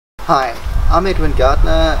Hi, I'm Edwin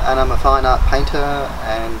Gardiner and I'm a fine art painter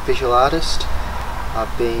and visual artist.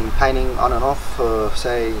 I've been painting on and off for,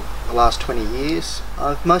 say, the last 20 years.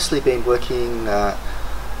 I've mostly been working,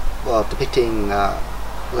 depicting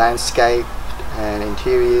landscape and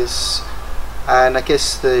interiors, and I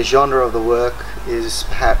guess the genre of the work is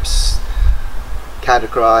perhaps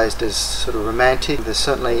categorized as sort of romantic. There's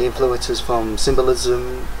certainly influences from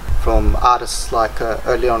symbolism, from artists like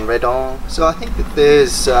Edwin Redon. So I think that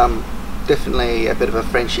there's definitely a bit of a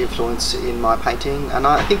French influence in my painting, and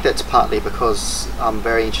I think that's partly because I'm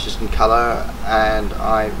very interested in colour and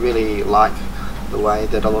I really like the way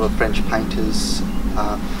that a lot of French painters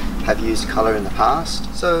have used colour in the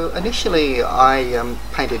past. So initially I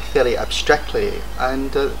painted fairly abstractly,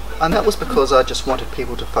 and that was because I just wanted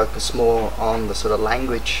people to focus more on the sort of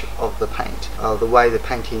language of the paint, the way the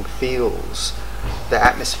painting feels, the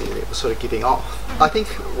atmosphere it was sort of giving off. I think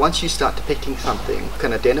once you start depicting something you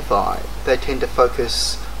can identify, they tend to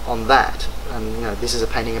focus on that, and you know, this is a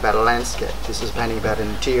painting about a landscape, this is a painting about an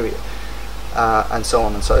interior, and so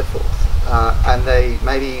on and so forth, and they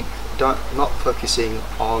maybe not focusing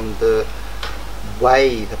on the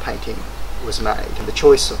way the painting was made and the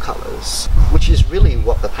choice of colours, which is really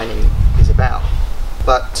what the painting is about.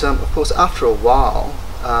 But of course after a while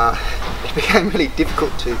it became really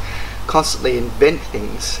difficult to constantly invent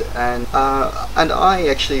things, and I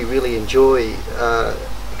actually really enjoy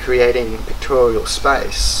creating pictorial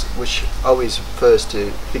space, which always refers to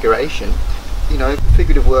figuration. You know,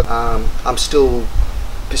 figurative work, I'm still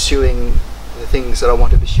pursuing the things that I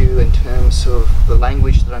want to pursue in terms of the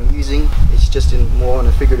language that I'm using. It's just more in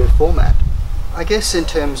a figurative format. I guess in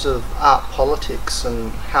terms of art politics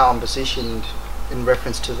and how I'm positioned in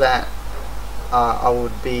reference to that, I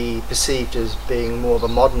would be perceived as being more of a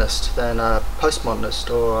modernist than a postmodernist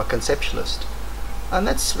or a conceptualist. And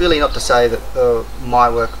that's really not to say that my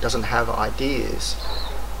work doesn't have ideas.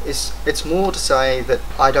 It's more to say that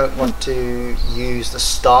I don't want to use the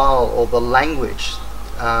style or the language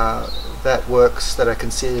that works that are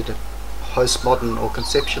considered postmodern or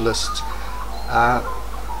conceptualist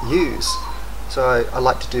use. So I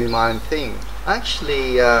like to do my own thing. I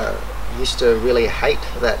actually used to really hate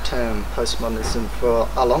that term postmodernism for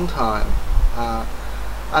a long time,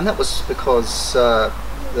 and that was because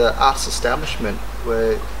the arts establishment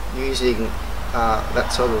were using that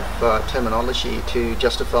sort of terminology to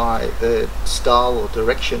justify the style or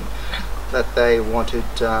direction that they wanted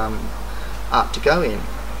art to go in.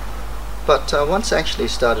 But once I actually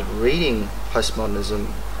started reading postmodernism,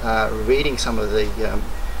 reading some of the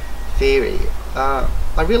theory,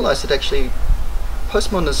 I realised that actually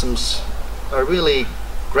postmodernism's a really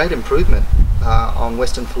great improvement on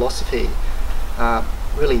Western philosophy,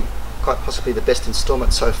 really quite possibly the best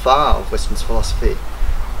instalment so far of Western philosophy,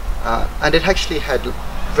 and it actually had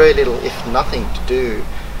very little, if nothing, to do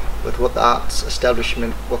with what the arts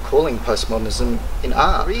establishment were calling postmodernism in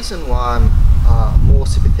art. The reason why I'm more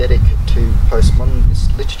sympathetic to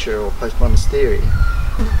postmodernist literature or postmodernist theory,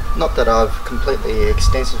 not that I've completely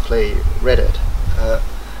extensively read it,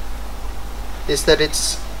 is that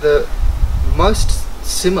it's the most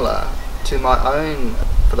similar to my own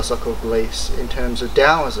philosophical beliefs in terms of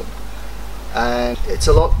Taoism, and it's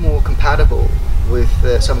a lot more compatible with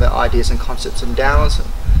some of the ideas and concepts in Taoism,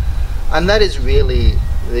 and that is really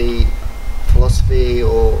the philosophy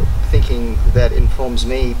or thinking that informs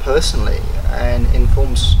me personally and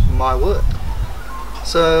informs my work.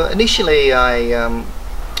 So initially I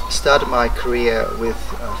started my career with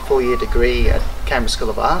a 4-year degree at Canberra School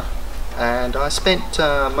of Art, and I spent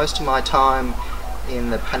most of my time in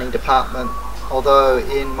the painting department, although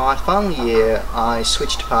in my final year I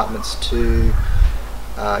switched departments to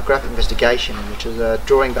graphic investigation, which is a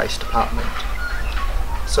drawing based department.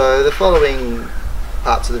 So the following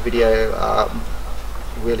parts of the video are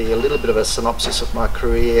really a little bit of a synopsis of my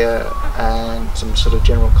career and some sort of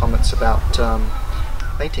general comments about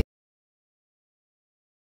painting.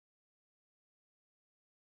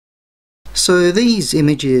 So these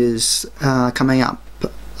images coming up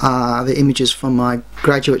are the images from my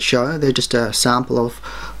graduate show. They're just a sample of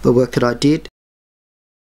the work that I did.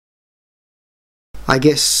 I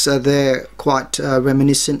guess they're quite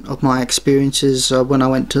reminiscent of my experiences when I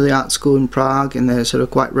went to the art school in Prague, and they're sort of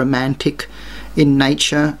quite romantic in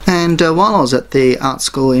nature. And while I was at the art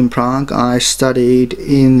school in Prague, I studied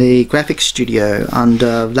in the graphic studio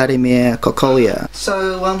under Vladimir Kokolia.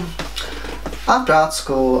 So after art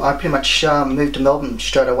school I pretty much moved to Melbourne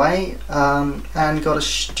straight away, and got a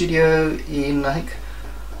studio in, I think,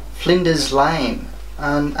 Flinders Lane,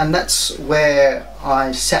 and that's where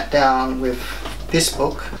I sat down with this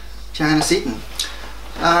book, Johannes Itten.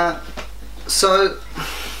 So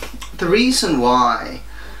The reason why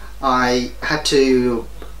I had to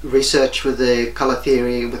research with the colour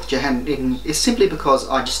theory with Johann is simply because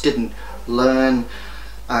I just didn't learn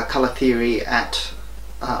colour theory at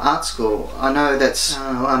art school. I know that's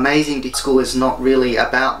amazing. School is not really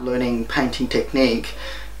about learning painting technique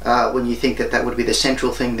when you think that that would be the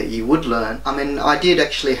central thing that you would learn. I mean, I did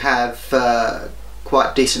actually have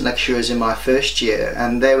quite decent lecturers in my first year,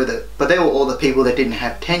 and they were all the people that didn't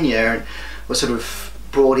have tenure and were sort of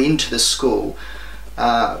brought into the school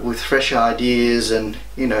with fresh ideas and,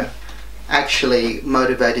 you know, actually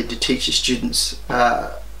motivated to teach the students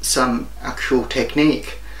some actual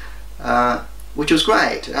technique, which was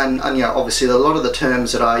great. And you know, obviously a lot of the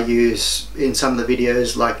terms that I use in some of the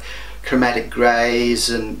videos, like chromatic greys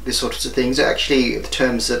and this sorts of things, are actually the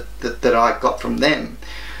terms that I got from them.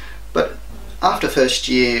 But after first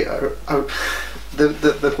year,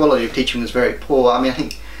 the quality of teaching was very poor. I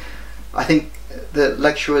mean, I think the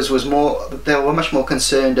lecturers they were much more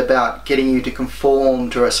concerned about getting you to conform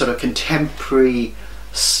to a sort of contemporary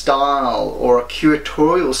style or a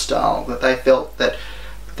curatorial style that they felt that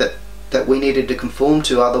we needed to conform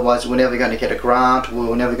to, otherwise we're never going to get a grant, or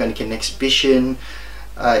we're never going to get an exhibition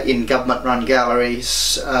in government-run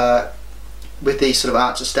galleries with these sort of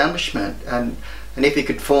arts establishment. And if you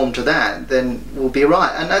conform to that, then we'll be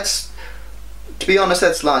right. And that's, to be honest,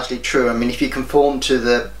 that's largely true. I mean, if you conform to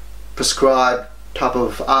the prescribed type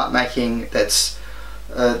of art making that's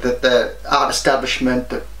that the art establishment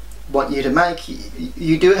that want you to make,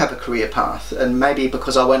 you do have a career path. And maybe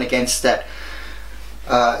because I went against that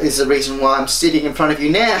is the reason why I'm sitting in front of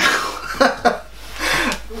you now.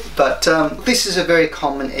 But this is a very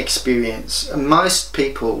common experience. Most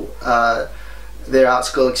people, their art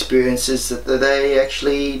school experience is that they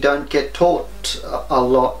actually don't get taught a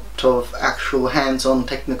lot of actual hands-on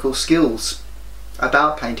technical skills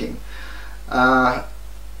about painting. And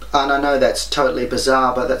I know that's totally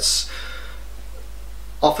bizarre, but that's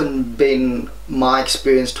often been my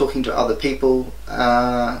experience talking to other people,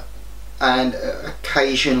 and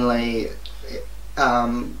occasionally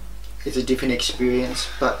it's a different experience,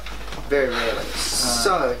 but very rarely.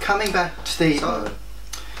 So coming back to the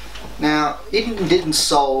now, it didn't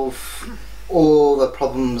solve all the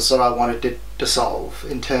problems that I wanted to solve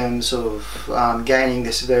in terms of gaining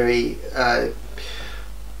this very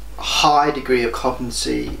high degree of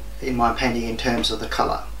competency in my painting in terms of the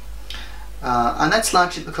colour, and that's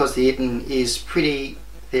largely because the Edwin is pretty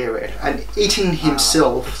theoretical, and Edwin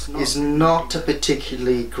himself is not a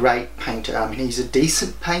particularly great painter. I mean, he's a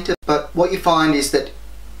decent painter, but what you find is that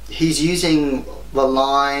he's using the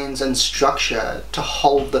lines and structure to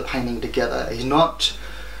hold the painting together. He's not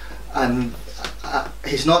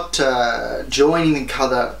joining the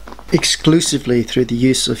colour exclusively through the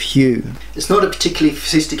use of hue. It's not a particularly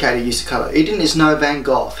sophisticated use of colour. Edwin is no Van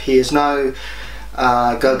Gogh. He is no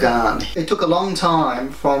Gauguin. It took a long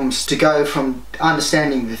time to go from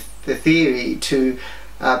understanding the theory to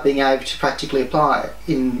being able to practically apply it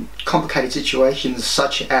in complicated situations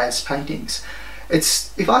such as paintings.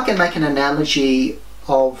 If I can make an analogy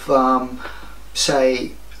of,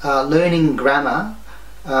 say, learning grammar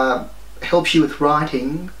helps you with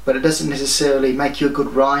writing, but it doesn't necessarily make you a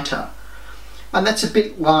good writer. And that's a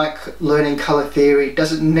bit like learning colour theory. It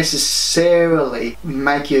doesn't necessarily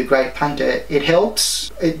make you a great painter. It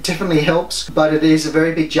helps, it definitely helps, but it is a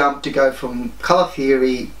very big jump to go from colour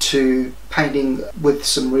theory to painting with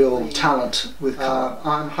some real talent with colour.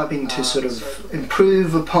 I'm hoping to sort of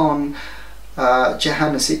improve upon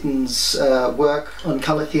Johannes Itten's work on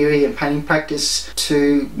colour theory and painting practice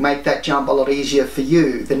to make that jump a lot easier for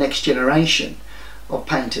you, the next generation of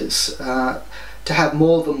painters, to have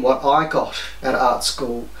more than what I got at art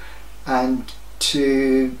school, and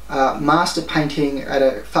to master painting at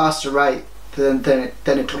a faster rate than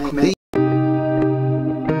it took me.